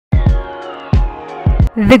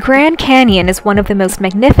The Grand Canyon is one of the most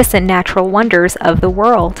magnificent natural wonders of the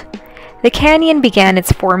world. The canyon began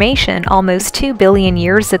its formation almost 2 billion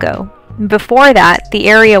years ago. Before that, the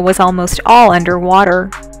area was almost all underwater.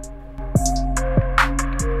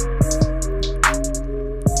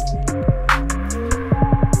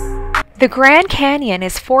 The Grand Canyon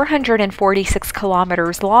is 446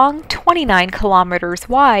 kilometers long, 29 kilometers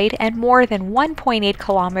wide, and more than 1.8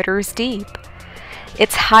 kilometers deep.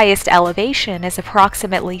 Its highest elevation is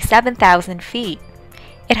approximately 7,000 feet.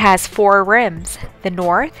 It has 4 rims: the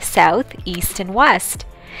north, south, east, and west.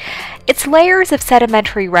 Its layers of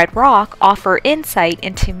sedimentary red rock offer insight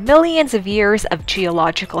into millions of years of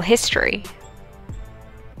geological history.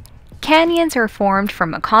 Canyons are formed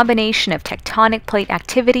from a combination of tectonic plate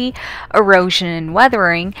activity, erosion and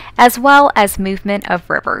weathering, as well as movement of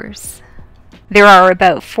rivers. There are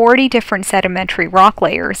about 40 different sedimentary rock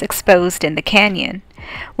layers exposed in the canyon,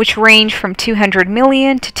 which range from 200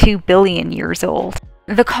 million to 2 billion years old.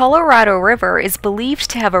 The Colorado River is believed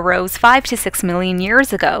to have arose 5 to 6 million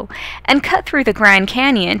years ago and cut through the Grand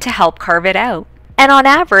Canyon to help carve it out. And on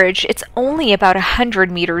average, it's only about 100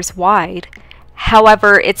 meters wide.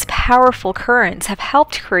 However, its powerful currents have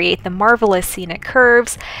helped create the marvelous scenic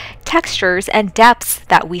curves, textures, and depths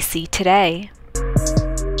that we see today.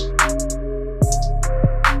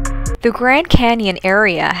 The Grand Canyon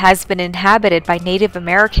area has been inhabited by Native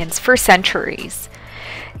Americans for centuries.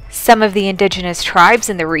 Some of the indigenous tribes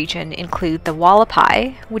in the region include the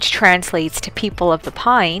Hualapai, which translates to people of the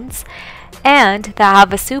pines, and the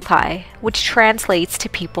Havasupai, which translates to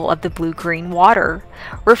people of the blue-green water,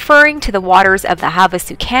 referring to the waters of the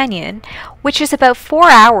Havasu Canyon, which is about 4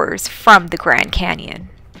 hours from the Grand Canyon.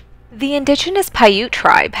 The indigenous Paiute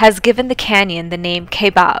tribe has given the canyon the name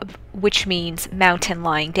Kebab, which means mountain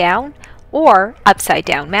lying down or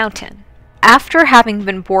upside-down mountain. After having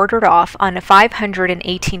been bordered off on a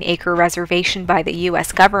 518-acre reservation by the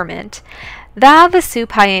U.S. government, the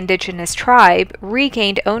Havasupai Indigenous tribe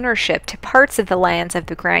regained ownership to parts of the lands of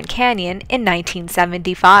the Grand Canyon in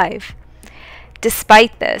 1975.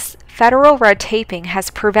 Despite this, federal red taping has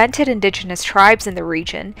prevented indigenous tribes in the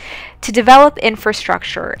region to develop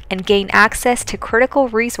infrastructure and gain access to critical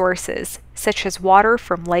resources such as water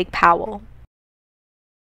from Lake Powell.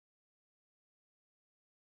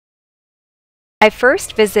 I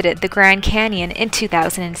first visited the Grand Canyon in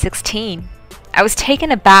 2016. I was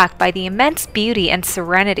taken aback by the immense beauty and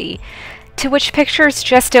serenity, to which pictures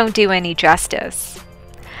just don't do any justice.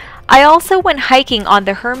 I also went hiking on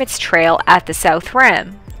the Hermit's Trail at the South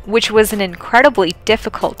Rim, which was an incredibly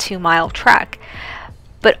difficult 2-mile trek,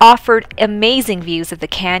 but offered amazing views of the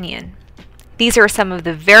canyon. These are some of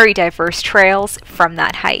the very diverse trails from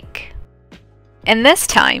that hike. And this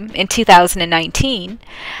time, in 2019,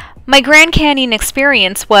 my Grand Canyon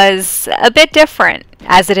experience was a bit different,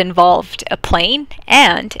 as it involved a plane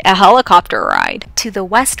and a helicopter ride to the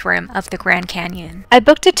west rim of the Grand Canyon. I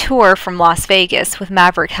booked a tour from Las Vegas with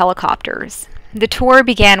Maverick Helicopters. The tour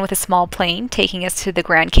began with a small plane taking us to the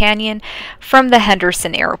Grand Canyon from the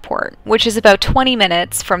Henderson Airport, which is about 20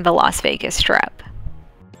 minutes from the Las Vegas Strip.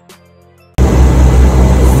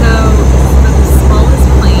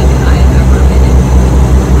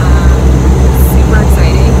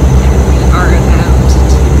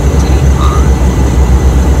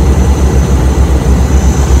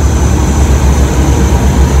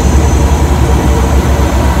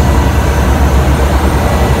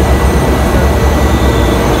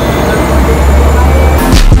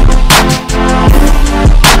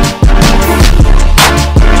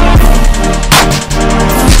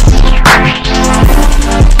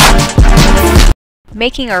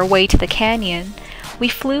 Making our way to the canyon, we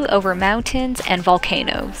flew over mountains and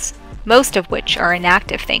volcanoes, most of which are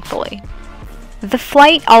inactive, thankfully. The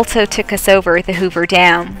flight also took us over the Hoover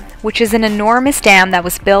Dam, which is an enormous dam that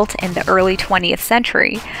was built in the early 20th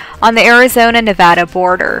century on the Arizona-Nevada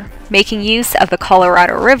border, making use of the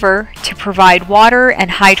Colorado River to provide water and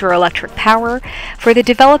hydroelectric power for the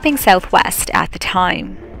developing Southwest at the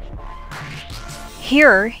time.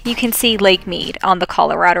 Here you can see Lake Mead on the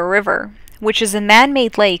Colorado River, which is a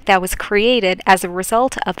man-made lake that was created as a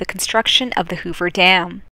result of the construction of the Hoover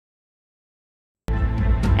Dam.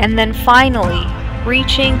 And then finally,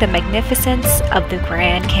 reaching the magnificence of the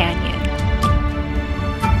Grand Canyon.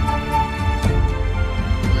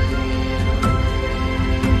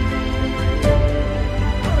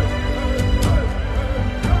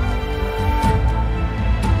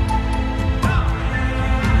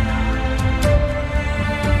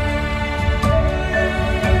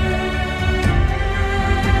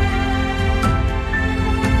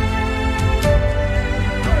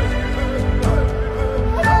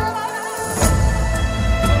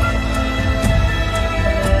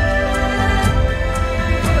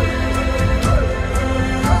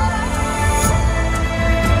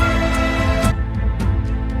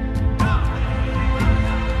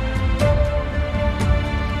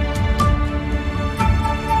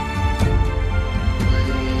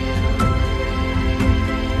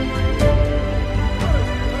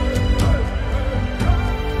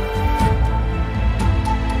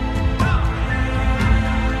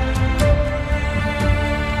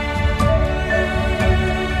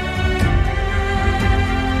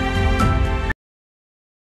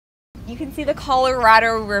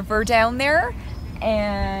 Colorado River down there,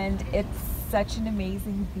 and it's such an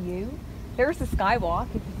amazing view. There's the Skywalk,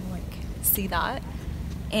 if you can like see that,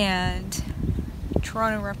 and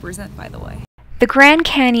Toronto represent, by the way. The Grand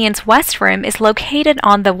Canyon's west rim is located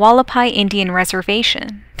on the Hualapai Indian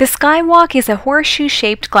reservation. The Skywalk is a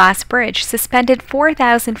horseshoe-shaped glass bridge suspended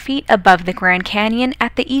 4,000 feet above the Grand Canyon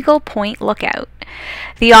at the Eagle Point Lookout.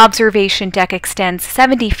 The observation deck extends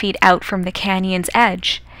 70 feet out from the canyon's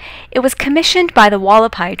edge. It was commissioned by the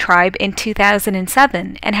Hualapai Tribe in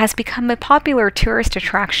 2007 and has become a popular tourist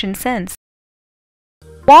attraction since.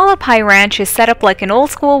 Hualapai Ranch is set up like an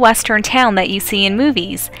old-school Western town that you see in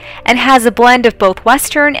movies, and has a blend of both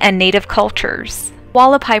Western and Native cultures.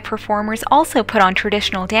 Hualapai performers also put on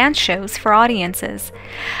traditional dance shows for audiences.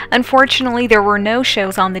 Unfortunately, there were no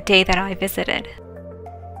shows on the day that I visited.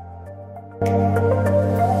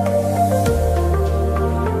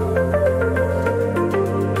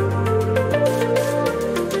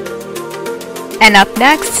 And up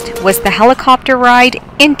next was the helicopter ride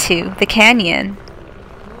into the canyon.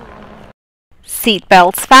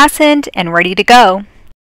 Seatbelts fastened and ready to go.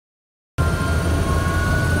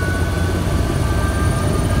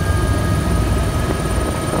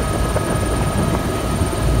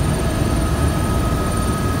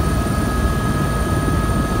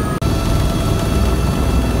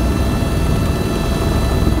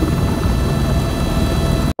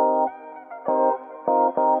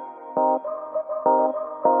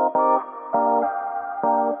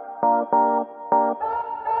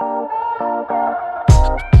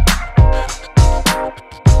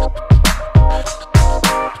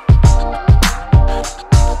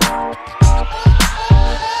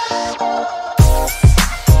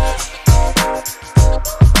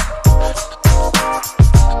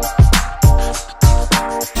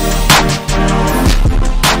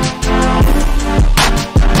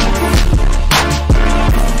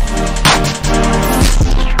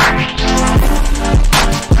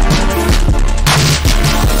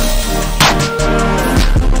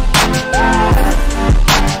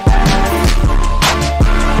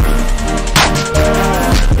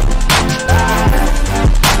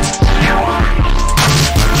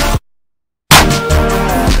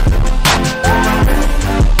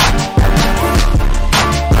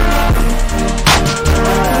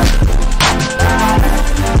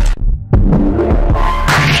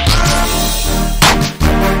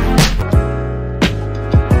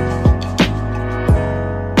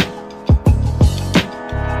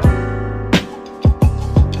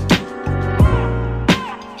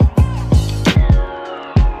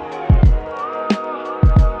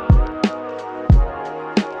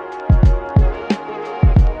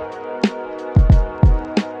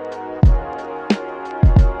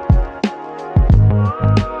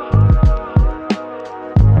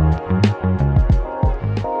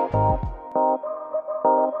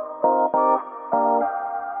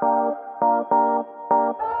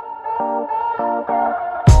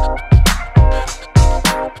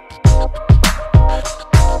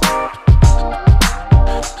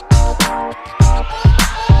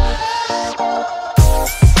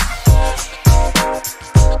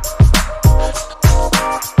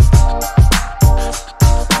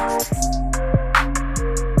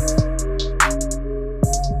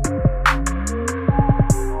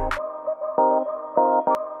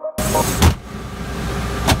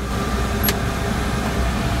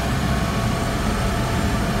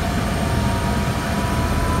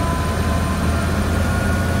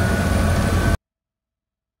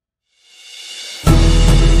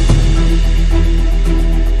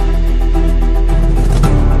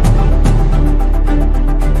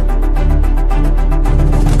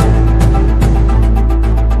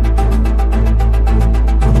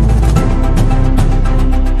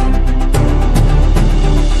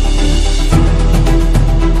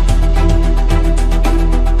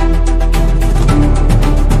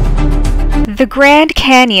 The Grand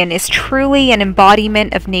Canyon is truly an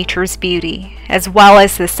embodiment of nature's beauty, as well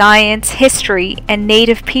as the science, history, and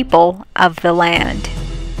native people of the land.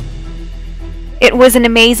 It was an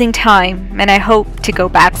amazing time, and I hope to go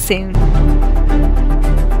back soon.